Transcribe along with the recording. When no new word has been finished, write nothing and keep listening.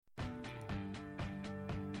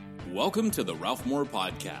Welcome to the Ralph Moore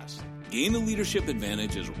Podcast. Gain a leadership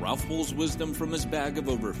advantage as Ralph pulls wisdom from his bag of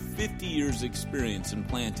over 50 years' experience in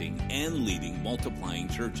planting and leading multiplying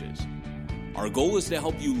churches. Our goal is to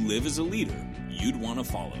help you live as a leader you'd want to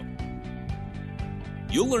follow.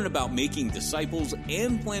 You'll learn about making disciples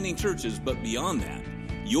and planting churches, but beyond that,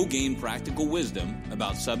 you'll gain practical wisdom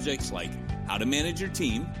about subjects like how to manage your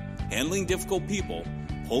team, handling difficult people,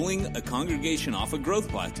 pulling a congregation off a growth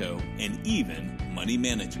plateau, and even money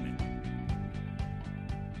management.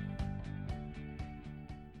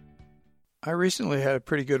 I recently had a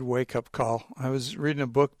pretty good wake-up call. I was reading a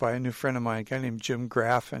book by a new friend of mine, a guy named Jim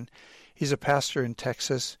Graff, and he's a pastor in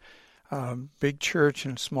Texas, big church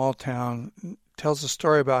in a small town. Tells a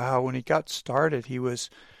story about how when he got started, he was,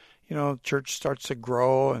 church starts to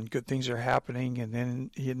grow and good things are happening, and then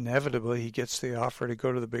inevitably he gets the offer to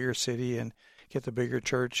go to the bigger city and get the bigger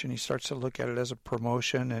church, and he starts to look at it as a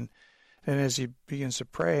promotion. And then as he begins to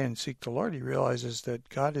pray and seek the Lord, he realizes that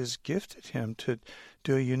God has gifted him to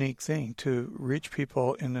do a unique thing, to reach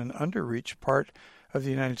people in an underreached part of the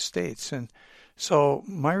United States. And so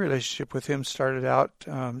my relationship with him started out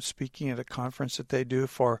speaking at a conference that they do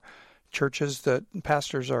for churches that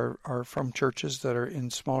pastors are from churches that are in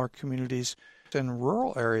smaller communities and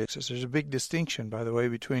rural areas. There's a big distinction, by the way,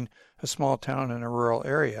 between a small town and a rural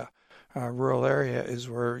area. Rural area is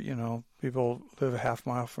where, people live a half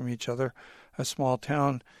mile from each other. A small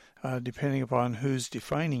town, depending upon who's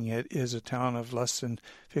defining it, is a town of less than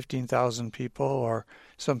 15,000 people, or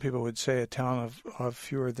some people would say a town of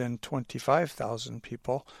fewer than 25,000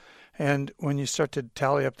 people. And when you start to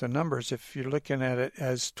tally up the numbers, if you're looking at it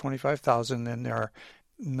as 25,000, then there are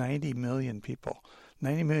 90 million people.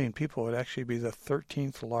 90 million people would actually be the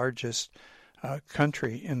 13th largest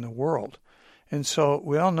country in the world. And so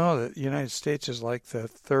we all know that the United States is like the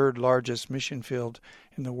third largest mission field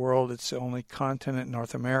in the world. It's the only continent,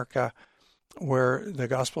 North America, where the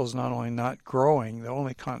gospel is not only not growing, the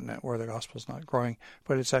only continent where the gospel is not growing,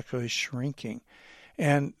 but it's actually shrinking.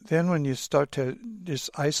 And then when you start to just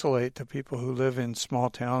isolate the people who live in small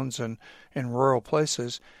towns and in rural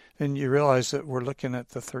places, then you realize that we're looking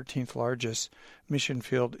at the 13th largest mission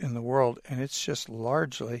field in the world, and it's just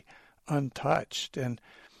largely untouched. And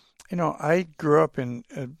I grew up in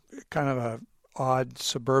a kind of a odd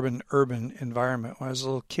suburban urban environment. When I was a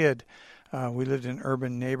little kid, we lived in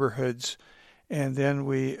urban neighborhoods, and then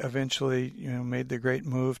we eventually, made the great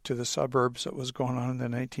move to the suburbs that was going on in the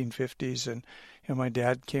 1950s. And my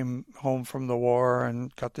dad came home from the war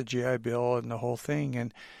and got the GI Bill and the whole thing.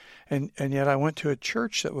 And yet I went to a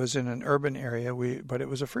church that was in an urban area, but it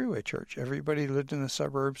was a freeway church. Everybody lived in the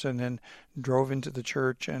suburbs and then drove into the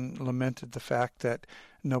church and lamented the fact that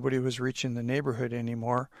nobody was reaching the neighborhood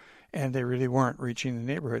anymore, and they really weren't reaching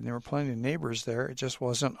the neighborhood. And there were plenty of neighbors there. It just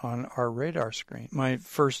wasn't on our radar screen. My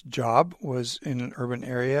first job was in an urban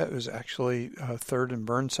area. It was actually 3rd and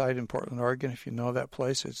Burnside in Portland, Oregon. If you know that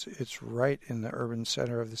place, it's right in the urban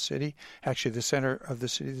center of the city. Actually, the center of the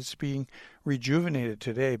city that's being rejuvenated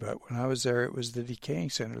today. But when I was there, it was the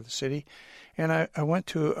decaying center of the city. And I went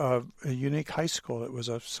to a unique high school. It was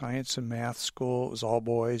a science and math school. It was all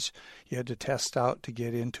boys. You had to test out to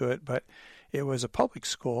get into it, but it was a public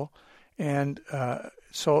school. And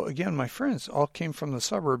so, again, my friends all came from the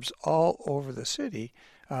suburbs all over the city,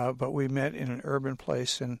 but we met in an urban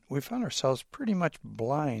place, and we found ourselves pretty much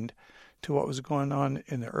blind to what was going on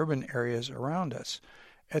in the urban areas around us.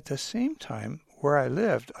 At the same time, where I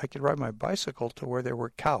lived, I could ride my bicycle to where there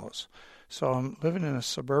were cows. So I'm living in a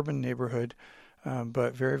suburban neighborhood,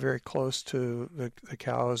 but very, very close to the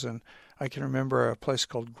cows. And I can remember a place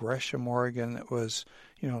called Gresham, Oregon, that was,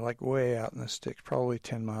 like way out in the sticks, probably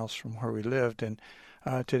 10 miles from where we lived. And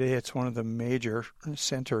today it's one of the major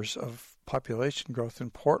centers of population growth in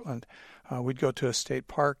Portland. We'd go to a state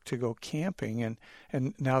park to go camping,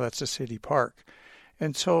 and now that's a city park.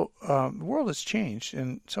 And so the world has changed,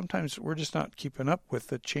 and sometimes we're just not keeping up with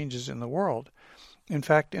the changes in the world. In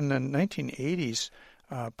fact, in the 1980s,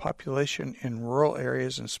 population in rural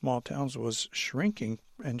areas and small towns was shrinking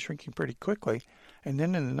pretty quickly. And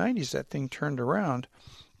then in the 90s, that thing turned around,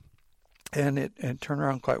 and it turned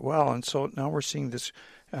around quite well. And so now we're seeing this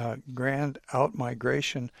grand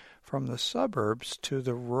out-migration from the suburbs to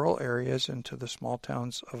the rural areas and to the small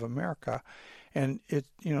towns of America. And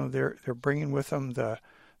they're bringing with them the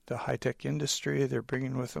high-tech industry. They're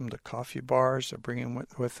bringing with them the coffee bars. They're bringing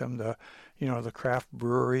with them the craft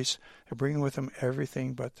breweries. They're bringing with them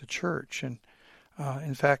everything but the church. And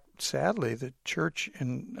in fact, sadly, the church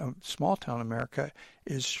in small-town America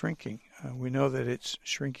is shrinking. We know that it's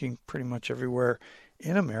shrinking pretty much everywhere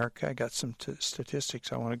in America. I got some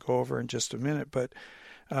statistics I want to go over in just a minute, but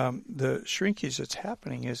The shrinkage that's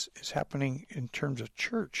happening is happening in terms of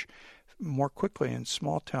church more quickly in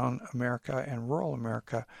small-town America and rural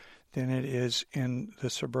America than it is in the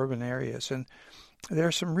suburban areas. And there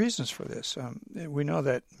are some reasons for this. We know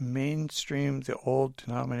that mainstream, the old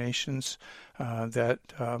denominations that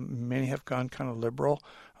many have gone kind of liberal,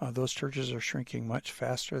 those churches are shrinking much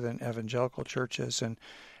faster than evangelical churches, and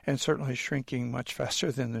certainly shrinking much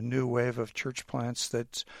faster than the new wave of church plants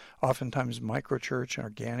that's oftentimes microchurch and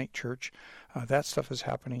organic church. That stuff is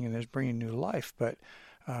happening and is bringing new life, but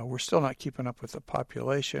we're still not keeping up with the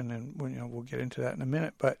population, and we'll get into that in a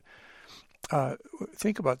minute. But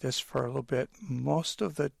think about this for a little bit. Most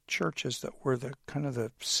of the churches that were the kind of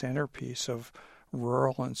the centerpiece of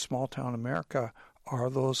rural and small town America are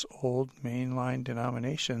those old mainline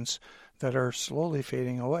denominations that are slowly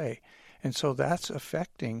fading away. And so that's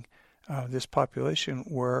affecting this population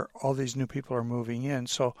where all these new people are moving in.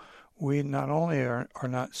 So we not only are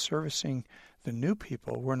not servicing the new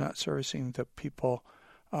people, we're not servicing the people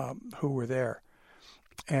who were there.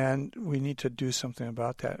 And we need to do something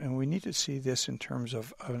about that. And we need to see this in terms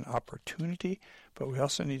of an opportunity, but we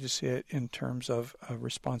also need to see it in terms of a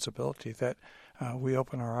responsibility, that we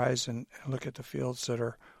open our eyes and look at the fields that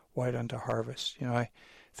are white unto harvest. I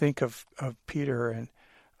think of Peter and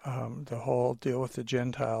the whole deal with the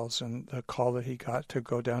Gentiles and the call that he got to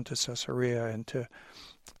go down to Caesarea and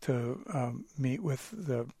to meet with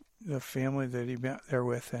the family that he met there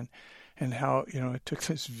with, and how it took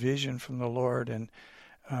this vision from the Lord and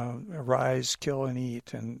arise, kill, and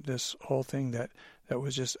eat, and this whole thing that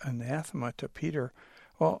was just anathema to Peter.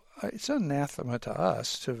 Well, it's anathema to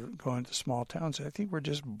us to go into small towns. I think we're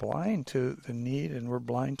just blind to the need, and we're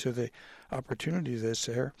blind to the opportunity that's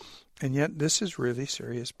there. And yet this is really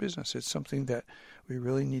serious business. It's something that we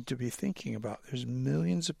really need to be thinking about. There's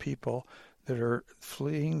millions of people that are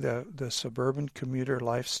fleeing the suburban commuter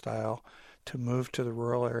lifestyle to move to the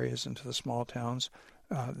rural areas and to the small towns.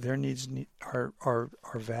 Their needs are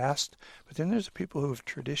vast. But then there's the people who have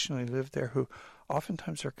traditionally lived there who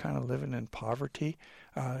oftentimes are kind of living in poverty.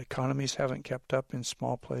 Economies haven't kept up in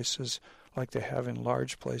small places like they have in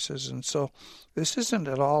large places. And so this isn't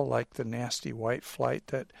at all like the nasty white flight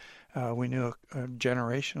that we knew a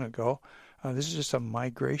generation ago. This is just a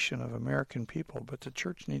migration of American people, but the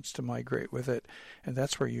church needs to migrate with it, and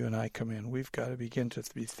that's where you and I come in. We've got to begin to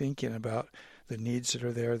be thinking about the needs that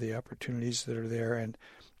are there, the opportunities that are there, and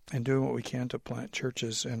doing what we can to plant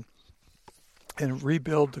churches and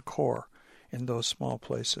rebuild the core in those small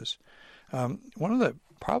places. One of the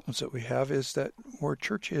problems that we have is that where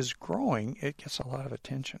church is growing, it gets a lot of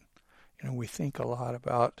attention. We think a lot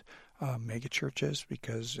about mega churches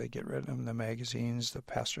because they get rid of them in the magazines, the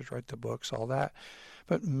pastors write the books, all that.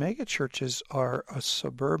 But mega churches are a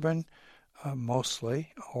suburban,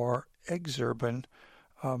 mostly, or exurban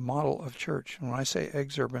model of church. And when I say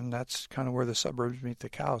exurban, that's kind of where the suburbs meet the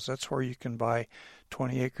cows. That's where you can buy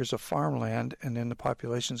 20 acres of farmland, and then the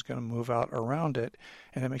population is going to move out around it,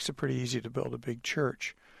 and it makes it pretty easy to build a big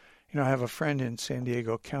church. I have a friend in San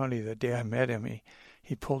Diego County. The day I met him,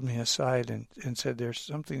 he pulled me aside and said, "There's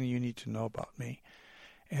something that you need to know about me."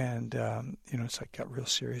 And, it's like got real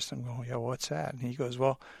serious. I'm going, "Yeah, what's that?" And he goes,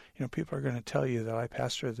 "Well, people are going to tell you that I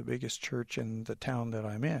pastor the biggest church in the town that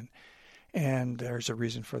I'm in. And there's a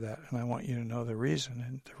reason for that. And I want you to know the reason."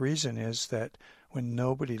 And the reason is that when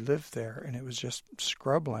nobody lived there and it was just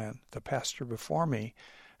scrubland, the pastor before me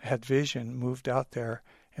had vision, moved out there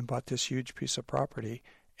and bought this huge piece of property.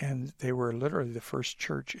 And they were literally the first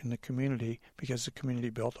church in the community because the community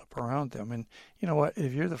built up around them. And you know what?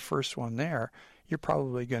 If you're the first one there, you're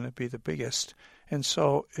probably going to be the biggest. And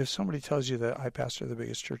so if somebody tells you that I pastor the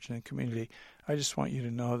biggest church in the community, I just want you to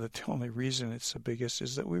know that the only reason it's the biggest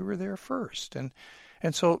is that we were there first. And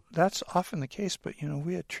so that's often the case. But,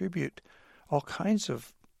 we attribute all kinds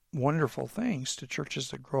of wonderful things to churches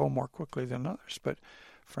that grow more quickly than others. But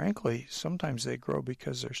frankly, sometimes they grow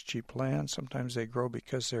because there's cheap land. Sometimes they grow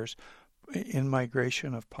because there's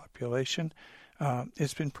in-migration of population.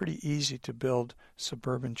 It's been pretty easy to build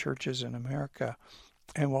suburban churches in America.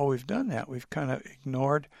 And while we've done that, we've kind of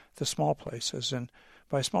ignored the small places. And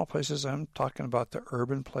by small places, I'm talking about the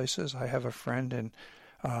urban places. I have a friend in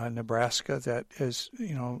Nebraska that is,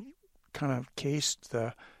 kind of cased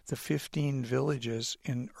the 15 villages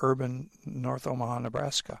in urban North Omaha,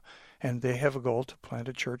 Nebraska. And they have a goal to plant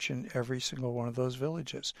a church in every single one of those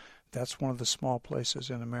villages. That's one of the small places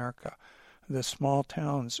in America. The small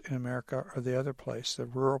towns in America are the other place. The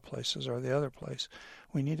rural places are the other place.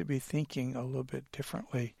 We need to be thinking a little bit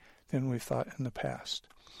differently than we've thought in the past.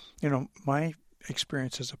 My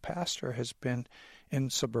experience as a pastor has been in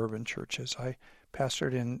suburban churches. I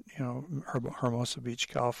pastored in, Hermosa Beach,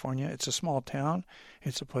 California. It's a small town.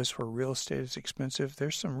 It's a place where real estate is expensive.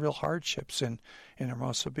 There's some real hardships in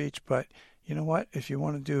Hermosa Beach, but you know what? If you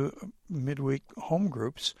want to do midweek home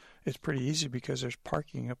groups, it's pretty easy because there's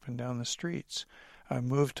parking up and down the streets. I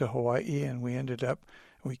moved to Hawaii, and we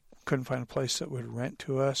couldn't find a place that would rent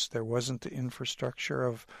to us. There wasn't the infrastructure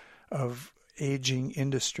of aging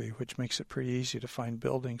industry, which makes it pretty easy to find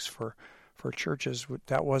buildings for churches.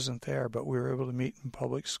 That wasn't there, but we were able to meet in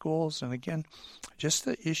public schools. And again, just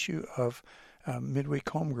the issue of midweek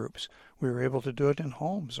home groups. We were able to do it in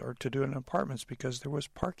homes or to do it in apartments because there was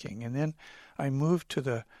parking. And then I moved to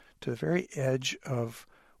the very edge of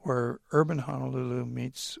where urban Honolulu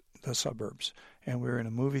meets the suburbs. And we were in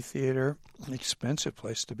a movie theater, an expensive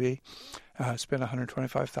place to be. Spent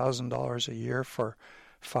 $125,000 a year for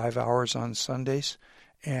 5 hours on Sundays.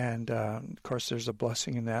 And, of course, there's a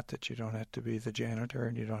blessing in that you don't have to be the janitor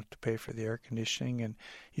and you don't have to pay for the air conditioning and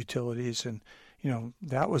utilities. And,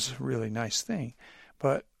 that was a really nice thing.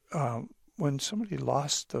 But when somebody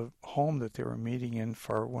lost the home that they were meeting in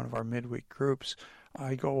for one of our midweek groups,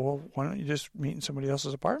 I go, well, why don't you just meet in somebody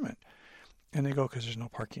else's apartment? And they go, because there's no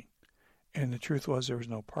parking. And the truth was there was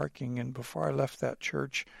no parking. And before I left that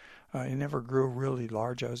church, it never grew really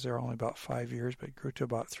large. I was there only about 5 years, but it grew to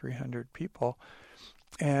about 300 people.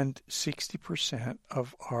 And 60%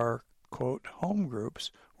 of our, quote, home groups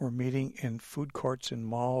were meeting in food courts in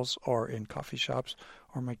malls or in coffee shops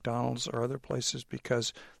or McDonald's or other places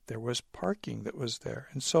because there was parking that was there.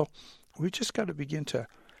 And so we just got to begin to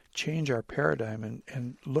change our paradigm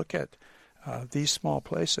and look at these small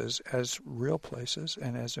places as real places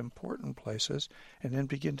and as important places, and then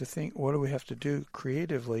begin to think, what do we have to do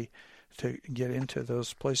creatively to get into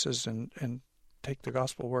those places and take the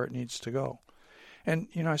gospel where it needs to go? And,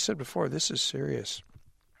 I said before, this is serious.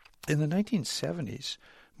 In the 1970s,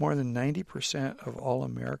 more than 90% of all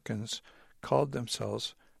Americans called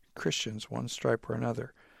themselves Christians, one stripe or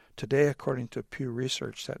another. Today, according to Pew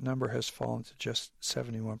Research, that number has fallen to just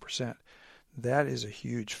 71%. That is a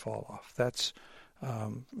huge fall off. That's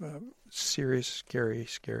serious, scary,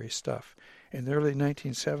 scary stuff. In the early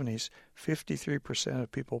 1970s, 53%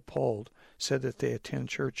 of people polled said that they attend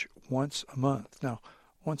church once a month. Now,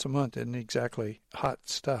 once a month isn't exactly hot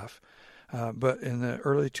stuff, but in the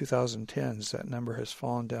early 2010s, that number has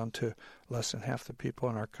fallen down to less than half the people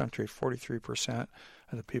in our country. 43%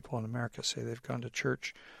 of the people in America say they've gone to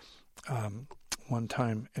church one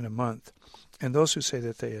time in a month. And those who say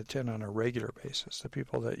that they attend on a regular basis, the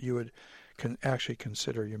people that you would actually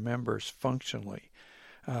consider your members functionally,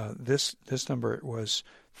 this number was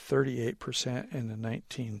 38% in the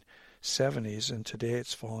 1970s, and today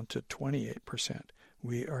it's fallen to 28%.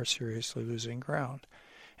 We are seriously losing ground.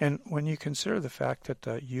 And when you consider the fact that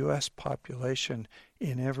the U.S. population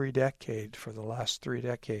in every decade for the last 3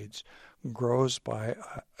 decades grows by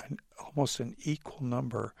almost an equal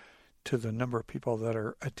number to the number of people that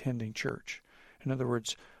are attending church. In other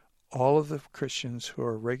words, all of the Christians who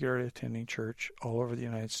are regularly attending church all over the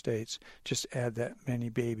United States just add that many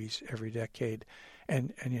babies every decade,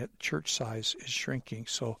 and yet church size is shrinking.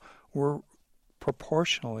 So we're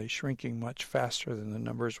proportionally shrinking much faster than the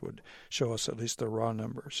numbers would show us, at least the raw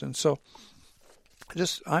numbers. And so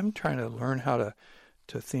I'm trying to learn how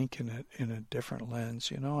to think in a different lens,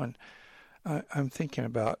 and I'm thinking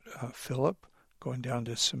about Philip going down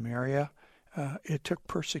to Samaria. It took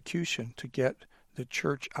persecution to get the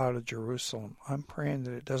church out of Jerusalem. I'm praying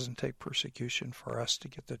that it doesn't take persecution for us to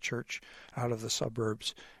get the church out of the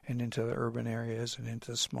suburbs and into the urban areas and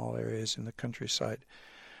into the small areas in the countryside.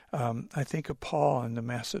 I think of Paul and the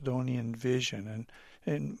Macedonian vision, and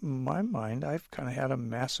in my mind, I've kind of had a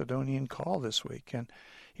Macedonian call this week. And,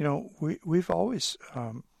 we've always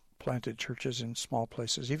planted churches in small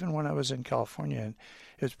places. Even when I was in California, and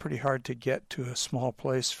it was pretty hard to get to a small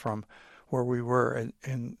place from where we were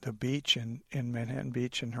in the beach in Manhattan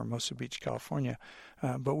Beach in Hermosa Beach, California.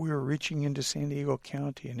 But we were reaching into San Diego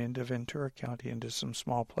County and into Ventura County, into some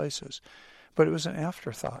small places. But it was an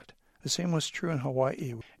afterthought. The same was true in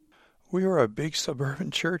Hawaii. We were a big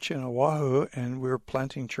suburban church in Oahu, and we were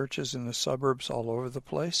planting churches in the suburbs all over the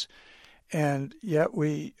place. And yet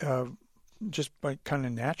we, just by kind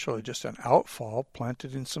of naturally, just an outfall,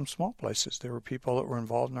 planted in some small places. There were people that were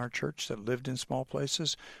involved in our church that lived in small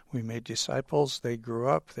places. We made disciples. They grew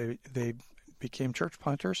up. They became church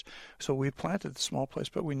planters. So we planted the small place,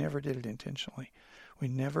 but we never did it intentionally. We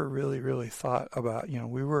never really thought about,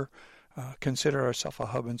 we were consider ourselves a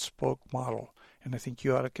hub and spoke model. And I think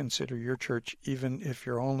you ought to consider your church, even if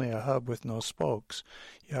you're only a hub with no spokes,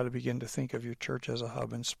 you ought to begin to think of your church as a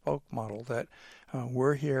hub and spoke model, that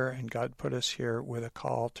we're here and God put us here with a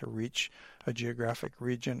call to reach a geographic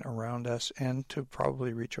region around us and to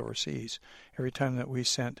probably reach overseas. Every time that we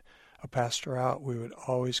sent a pastor out, we would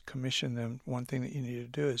always commission them. One thing that you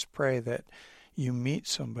need to do is pray that you meet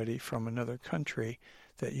somebody from another country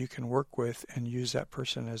that you can work with and use that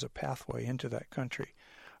person as a pathway into that country.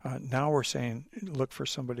 Now we're saying look for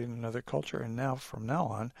somebody in another culture, and now from now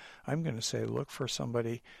on, I'm going to say look for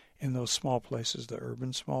somebody in those small places, the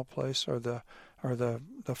urban small place or the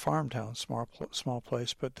farm town small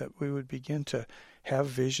place, but that we would begin to have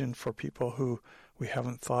vision for people who we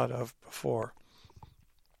haven't thought of before.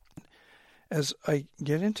 As I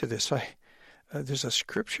get into this, there's a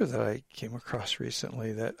scripture that I came across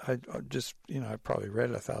recently that I probably read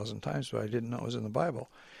it 1,000 times, but I didn't know it was in the Bible.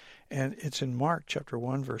 And it's in Mark chapter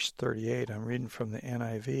 1, verse 38. I'm reading from the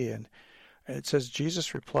NIV, and it says,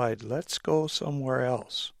 Jesus replied, let's go somewhere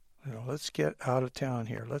else. Let's get out of town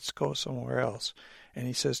here. Let's go somewhere else. And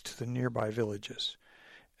he says to the nearby villages.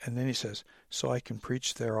 And then he says, so I can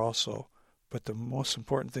preach there also. But the most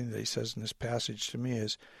important thing that he says in this passage to me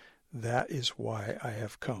is, that is why I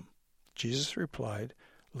have come. Jesus replied,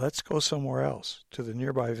 let's go somewhere else, to the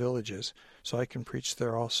nearby villages, so I can preach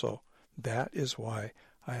there also. That is why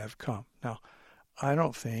I have come. Now, I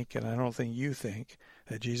don't think, and I don't think you think,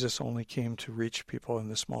 that Jesus only came to reach people in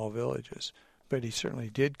the small villages, but he certainly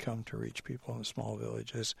did come to reach people in the small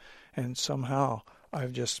villages, and somehow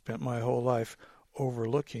I've just spent my whole life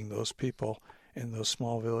overlooking those people in those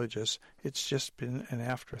small villages. It's just been an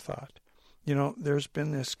afterthought. There's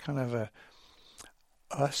been this kind of a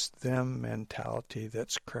us-them mentality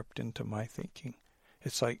that's crept into my thinking.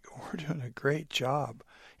 It's like, we're doing a great job.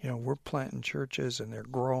 We're planting churches and they're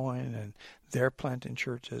growing, and they're planting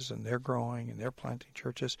churches and they're growing and they're planting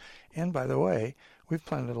churches. And by the way, we've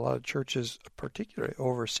planted a lot of churches, particularly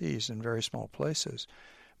overseas in very small places,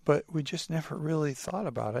 but we just never really thought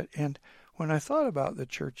about it. And when I thought about the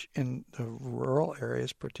church in the rural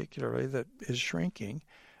areas particularly that is shrinking,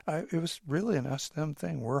 it was really an us-them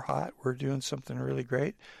thing. We're hot. We're doing something really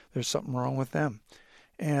great. There's something wrong with them.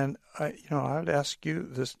 And I would ask you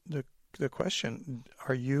the question: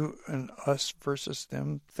 are you an us versus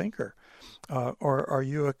them thinker, or are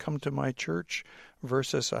you a come to my church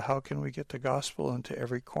versus a how can we get the gospel into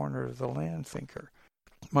every corner of the land thinker?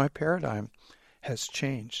 My paradigm has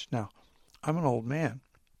changed. Now, I'm an old man.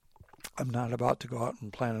 I'm not about to go out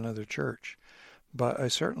and plant another church. But I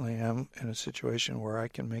certainly am in a situation where I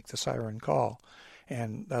can make the siren call.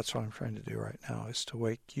 And that's what I'm trying to do right now, is to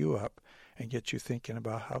wake you up and get you thinking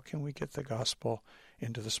about how can we get the gospel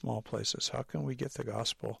into the small places? How can we get the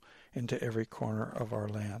gospel into every corner of our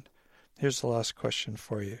land? Here's the last question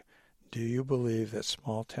for you. Do you believe that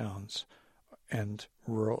small towns and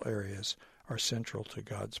rural areas are central to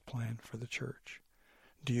God's plan for the church?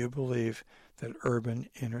 Do you believe that urban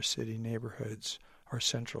inner city neighborhoods are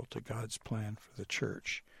central to God's plan for the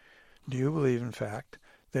church? Do you believe, in fact,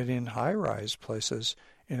 that in high-rise places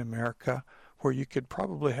in America, where you could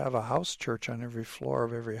probably have a house church on every floor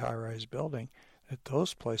of every high-rise building, that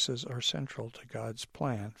those places are central to God's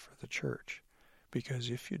plan for the church? Because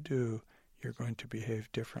if you do, you're going to behave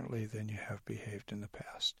differently than you have behaved in the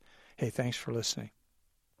past. Hey, thanks for listening.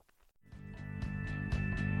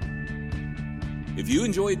 If you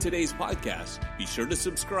enjoyed today's podcast, be sure to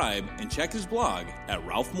subscribe and check his blog at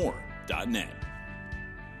ralphmoore.net.